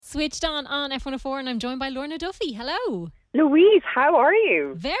Switched on F104, and I'm joined by Lorna Duffy. Hello. Louise, how are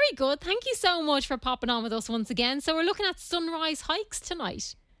you? Very good. Thank you so much for popping on with us once again. So we're looking at sunrise hikes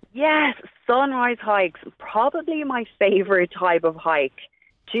tonight. Yes, sunrise hikes. Probably my favourite type of hike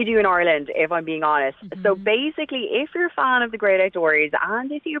to do in Ireland, if I'm being honest. So basically, if you're a fan of the great outdoors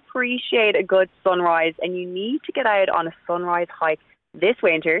and if you appreciate a good sunrise and you need to get out on a sunrise hike this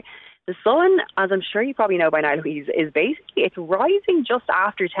winter, the sun, as I'm sure you probably know by now, Louise, is basically, it's rising just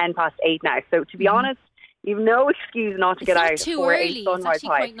after 8 now. So to be honest, you've no excuse not to get out for early. a sunrise hike. It's actually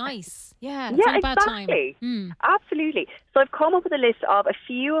quite nice. Yeah, it's not a bad exactly. time. Absolutely. So I've come up with a list of a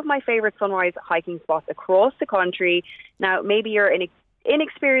few of my favourite sunrise hiking spots across the country. Now, maybe you're an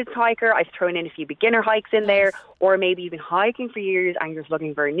inexperienced hiker. I've thrown in a few beginner hikes in there, or maybe you've been hiking for years and you're just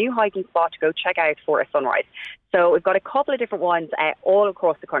looking for a new hiking spot to go check out for a sunrise. So we've got a couple of different ones all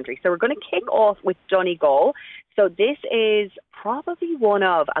across the country. So we're going to kick off with Donegal. So this is probably one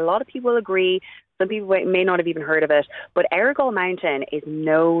of, a lot of people agree, some people may not have even heard of it, but Errigal Mountain is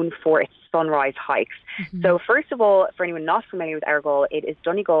known for its sunrise hikes. So first of all, for anyone not familiar with Errigal, it is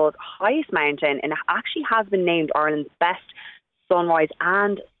Donegal's highest mountain, and it actually has been named Ireland's best sunrise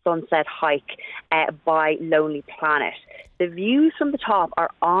and sunset hike by Lonely Planet. The views from the top are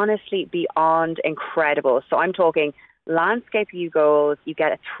honestly beyond incredible. So I'm talking landscape view goals. You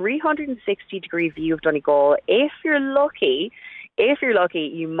get a 360-degree view of Donegal. If you're lucky,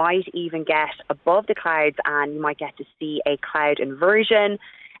 you might even get above the clouds and you might get to see a cloud inversion.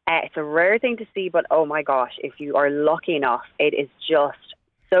 It's a rare thing to see, but oh my gosh, if you are lucky enough, it is just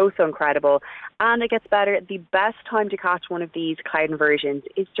so incredible. And it gets better. The best time to catch one of these cloud inversions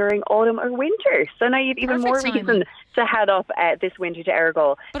is during autumn or winter. So now you've even more reason to head up this winter to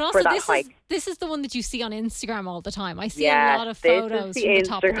Errigal for that hike. This is the one that you see on Instagram all the time. I see a lot of photos this is the from the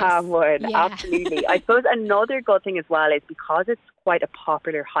top Instagram of this. one. Yeah. Absolutely. I suppose another good thing as well is because it's quite a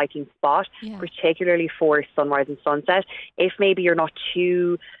popular hiking spot, particularly for sunrise and sunset. If maybe you're not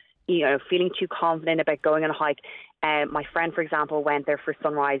too, feeling too confident about going on a hike. My friend, for example, went there for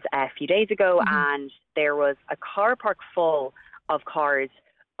sunrise a few days ago, and there was a car park full of cars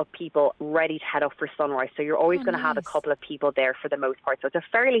of people ready to head up for sunrise. So you're always going to have a couple of people there for the most part. So it's a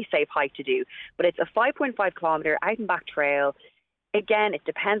fairly safe hike to do. But it's a 5.5 kilometre out and back trail. Again, it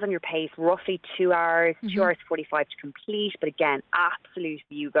depends on your pace, roughly 2 hours, 2 hours 45 to complete. But again, absolute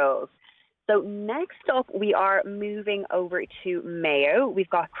view goals. So next up, we are moving over to Mayo. We've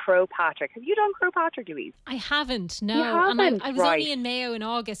got Croagh Patrick. Have you done Croagh Patrick, Louise? I haven't, no. You haven't? And I was only in Mayo in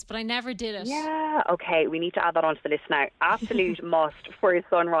August, but I never did it. Yeah, okay. We need to add that onto the list now. Absolute must for a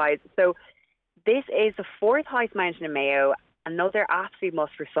sunrise. So this is the fourth highest mountain in Mayo. Another absolute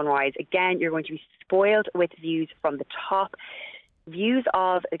must for sunrise. Again, you're going to be spoiled with views from the top. Views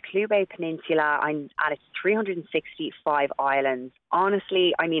of the Clúibé Peninsula and its 365 islands.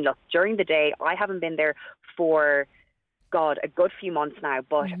 Honestly, I mean, look, during the day, I haven't been there for, a good few months now,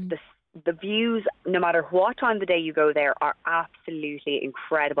 but the views, no matter what time of the day you go there, are absolutely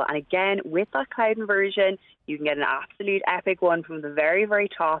incredible. And again, with that cloud inversion, you can get an absolute epic one from the very, very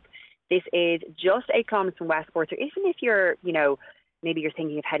top. This is just 8 kilometres from Westport. So even if you're, maybe you're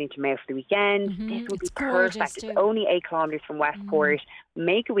thinking of heading to Mayo for the weekend, this would be perfect. It's only 8 kilometres from Westport.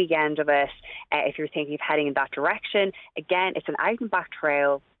 Make a weekend of it if you're thinking of heading in that direction. Again, it's an out and back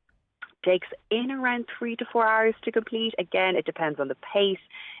trail. Takes in around 3 to 4 hours to complete. Again, it depends on the pace,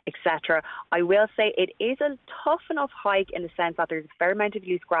 etc. I will say it is a tough enough hike in the sense that there's a fair amount of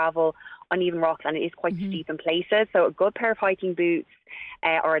loose gravel, uneven rocks, and it is quite steep in places. So a good pair of hiking boots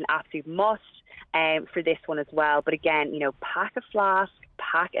are an absolute must. For this one as well. But again, pack a flask,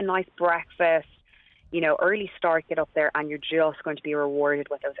 pack a nice breakfast, early start, get up there, and you're just going to be rewarded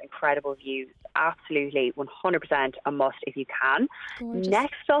with those incredible views. Absolutely, 100% a must if you can. Gorgeous.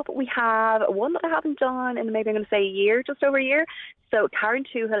 Next up, we have one that I haven't done in maybe I'm going to say a year, just over a year. So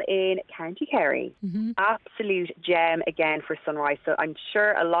Carrauntoohil in County Kerry. Absolute gem again for sunrise. So I'm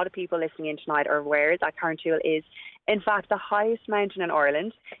sure a lot of people listening in tonight are aware that Carrauntoohil is in fact the highest mountain in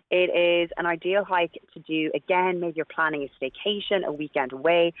Ireland. It is an ideal hike to do, again, maybe you're planning a staycation, a weekend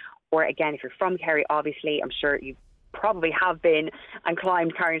away, or again, if you're from Kerry, obviously, I'm sure you probably have been and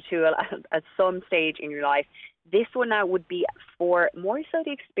climbed Carrauntoohil at some stage in your life. This one now would be for more so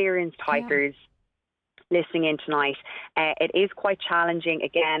the experienced hikers listening in tonight. It is quite challenging.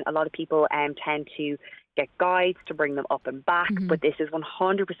 Again, a lot of people tend to get guides to bring them up and back, but this is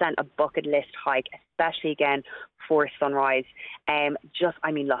 100% a bucket list hike, especially again for sunrise.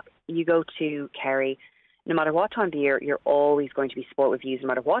 Look, you go to Kerry, no matter what time of the year, you're always going to be spoiled with views, no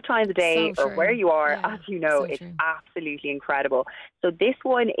matter what time of the day So or where true. you are. Yeah, As you know, so it's true. absolutely incredible. So this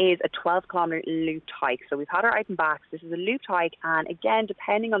one is a 12-kilometre looped hike. So we've had our out and backs. This is a looped hike, and again,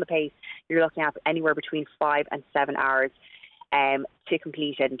 depending on the pace, you're looking at anywhere between 5 and 7 hours to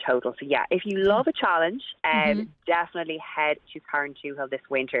complete it in total. So yeah, if you love a challenge, definitely head to Carrauntoohil this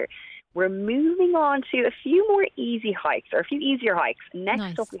winter. We're moving on to a few more easy hikes, or a few easier hikes.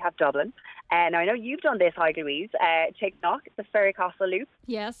 Next up, we have Dublin. Now, I know you've done this hike, Louise. Knock, the Ferry Castle Loop.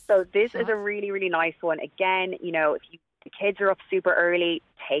 Yes. So this is a really, really nice one. Again, if the kids are up super early,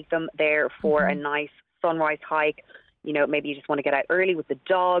 take them there for a nice sunrise hike. Maybe you just want to get out early with the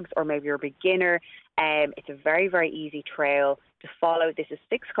dogs, or maybe you're a beginner. It's a very, very easy trail to follow. This is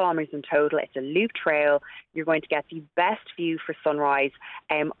 6 kilometres in total. It's a loop trail. You're going to get the best view for sunrise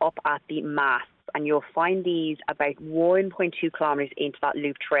up at the masts, and you'll find these about 1.2 kilometres into that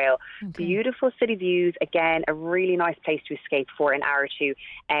loop trail. Okay. Beautiful city views. Again, a really nice place to escape for an hour or two,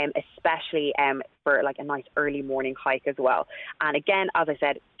 especially for like a nice early morning hike as well. And again, as I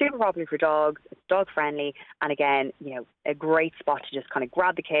said, super popular for dogs. It's dog friendly, and again, a great spot to just kind of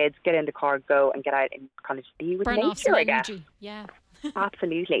grab the kids, get in the car, go and get out and kind of just be with nature, off some I guess. Energy. Yeah.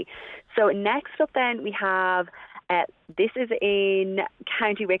 Absolutely. So next up then we have, this is in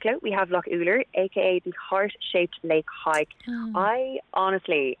County Wicklow. We have Loch Uller, aka the Heart-Shaped Lake Hike. I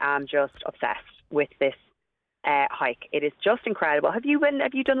honestly am just obsessed with this hike. It is just incredible. Have you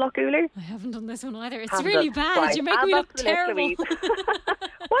done Loch Uller? I haven't done this one either. It's really bad. Right. You make me look terrible.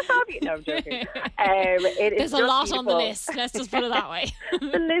 What have you? No, I'm joking. There's a lot beautiful on the list. Let's just put it that way.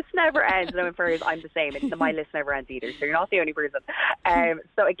 The list never ends. No, I'm the same. My list never ends either. So you're not the only person.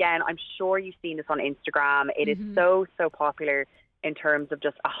 So again, I'm sure you've seen this on Instagram. It is so popular in terms of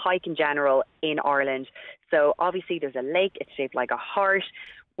just a hike in general in Ireland. So obviously there's a lake. It's shaped like a heart.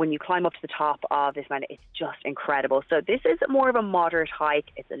 When you climb up to the top of this mountain, it's just incredible. So this is more of a moderate hike.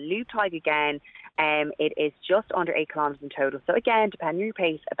 It's a looped hike again. It is just under 8 kilometres in total. So again, depending on your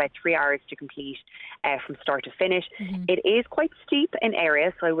pace, about 3 hours to complete from start to finish. It is quite steep in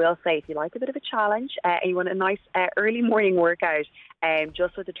areas. So I will say, if you like a bit of a challenge and you want a nice early morning workout,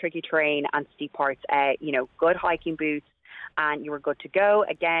 just with the tricky terrain and steep parts, good hiking boots, and you are good to go.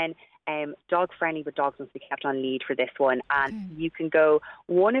 Again, dog friendly, but dogs must be kept on lead for this one. And you can go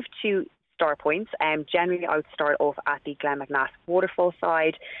one of two start points. Generally, I would start off at the Glenmacnass waterfall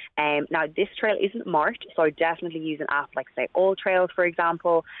side. Now, this trail isn't marked, so I would definitely use an app like, say, All Trails, for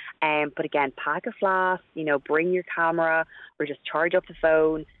example. But again, pack a flask, bring your camera, or just charge up the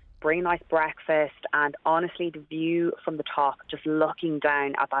phone. Bring a nice breakfast, and honestly, the view from the top, just looking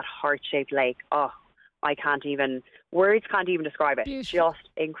down at that heart-shaped lake, words can't even describe it. Beautiful. Just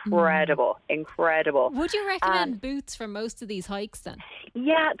incredible. Would you recommend boots for most of these hikes then?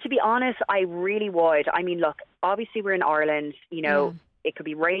 Yeah, to be honest, I really would. I mean, look, obviously we're in Ireland, it could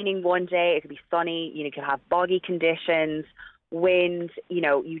be raining one day, it could be sunny, you could have boggy conditions, wind,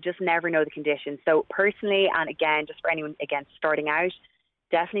 you just never know the conditions. So personally, and again, just for anyone, again, starting out,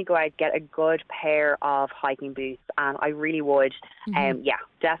 definitely go out, get a good pair of hiking boots, and I really would.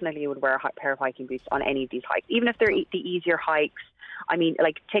 Definitely would wear a pair of hiking boots on any of these hikes, even if they're the easier hikes. I mean,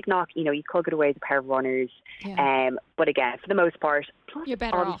 like Knock, you could get away with a pair of runners. But again, for the most part, you're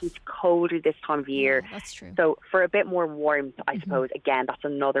better obviously off. It's colder this time of year. Yeah, that's true. So for a bit more warmth, I suppose, again, that's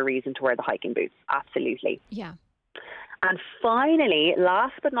another reason to wear the hiking boots. Absolutely. Yeah. And finally,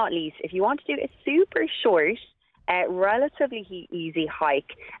 last but not least, if you want to do a super short, relatively easy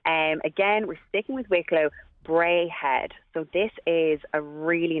hike. Again, we're sticking with Wicklow, Bray Head. So this is a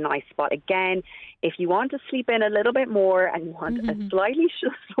really nice spot. Again, if you want to sleep in a little bit more and you want a slightly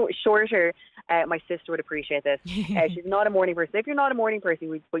shorter, my sister would appreciate this. She's not a morning person. If you're not a morning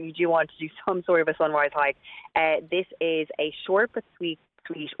person, but you do want to do some sort of a sunrise hike, this is a short but sweet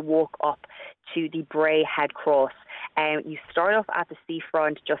walk up to the Bray Head Cross. You start off at the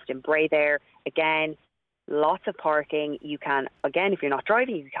seafront, just in Bray there. Again, lots of parking. You can, again, if you're not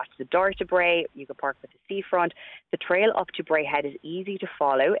driving, you can catch the Dart to Bray. You can park at the seafront. The trail up to Bray Head is easy to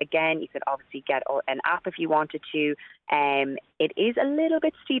follow. Again, you could obviously get an app if you wanted to. It is a little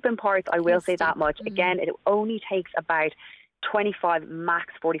bit steep in parts, I will say that much. Again, it only takes about 25,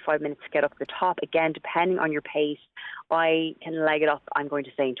 max 45 minutes to get up to the top. Again, depending on your pace, I can leg it up, I'm going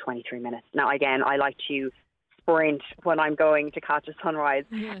to say, in 23 minutes. Now, again, I like to sprint when I'm going to catch a sunrise.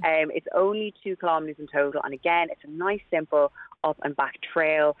 It's only 2 kilometres in total, and again, it's a nice, simple up and back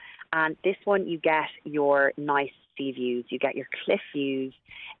trail. And this one, you get your nice sea views, you get your cliff views.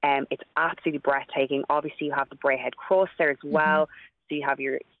 It's absolutely breathtaking. Obviously, you have the Bray Head Cross there as well. So you have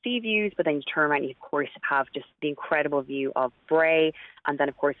your sea views, but then you turn around and you, of course, have just the incredible view of Bray, and then,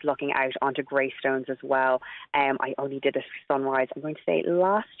 of course, looking out onto Greystones as well. I only did this for sunrise, I'm going to say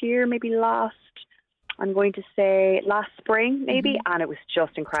last spring, maybe, and it was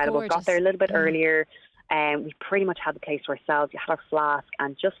just incredible. Got there a little bit earlier, and we pretty much had the place to ourselves. You had our flask,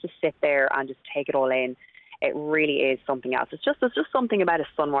 and just to sit there and just take it all in, it really is something else. There's just something about a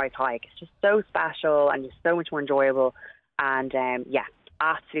sunrise hike. It's just so special and just so much more enjoyable. And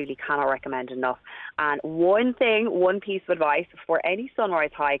absolutely cannot recommend enough. And one piece of advice for any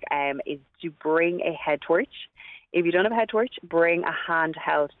sunrise hike is to bring a head torch. If you don't have a head torch, bring a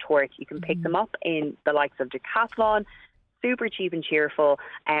handheld torch. You can pick them up in the likes of Decathlon, super cheap and cheerful.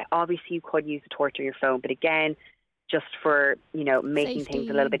 Obviously, you could use a torch on your phone, but again, just for making things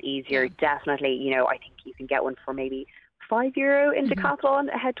a little bit easier, definitely, I think you can get one for maybe €5 in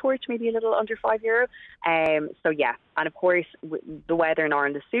Decathlon, a head torch, maybe a little under €5. So yeah, and of course the weather in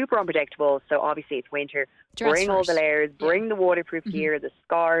Ireland is super unpredictable. So obviously it's winter. Bring all the layers, bring the waterproof gear, the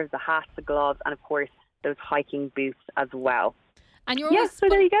scarves, the hats, the gloves, and of course those hiking boots as well. And you're always so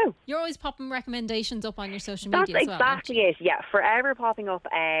there you go. You're always popping recommendations up on your social media That's as well. Exactly it. Yeah, forever popping up.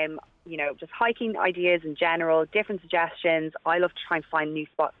 Just hiking ideas in general, different suggestions. I love to try and find new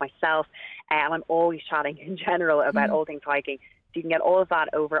spots myself, and I'm always chatting in general about all things hiking. So you can get all of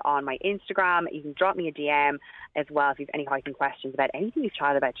that over on my Instagram. You can drop me a DM as well if you have any hiking questions about anything we've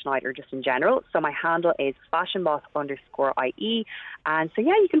chatted about tonight or just in general. So my handle is fashionboss_IE, and so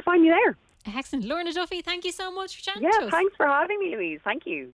yeah, you can find me there. Excellent. Lorna Duffy, thank you so much for chatting to us. Yeah, thanks for having me, Louise. Thank you.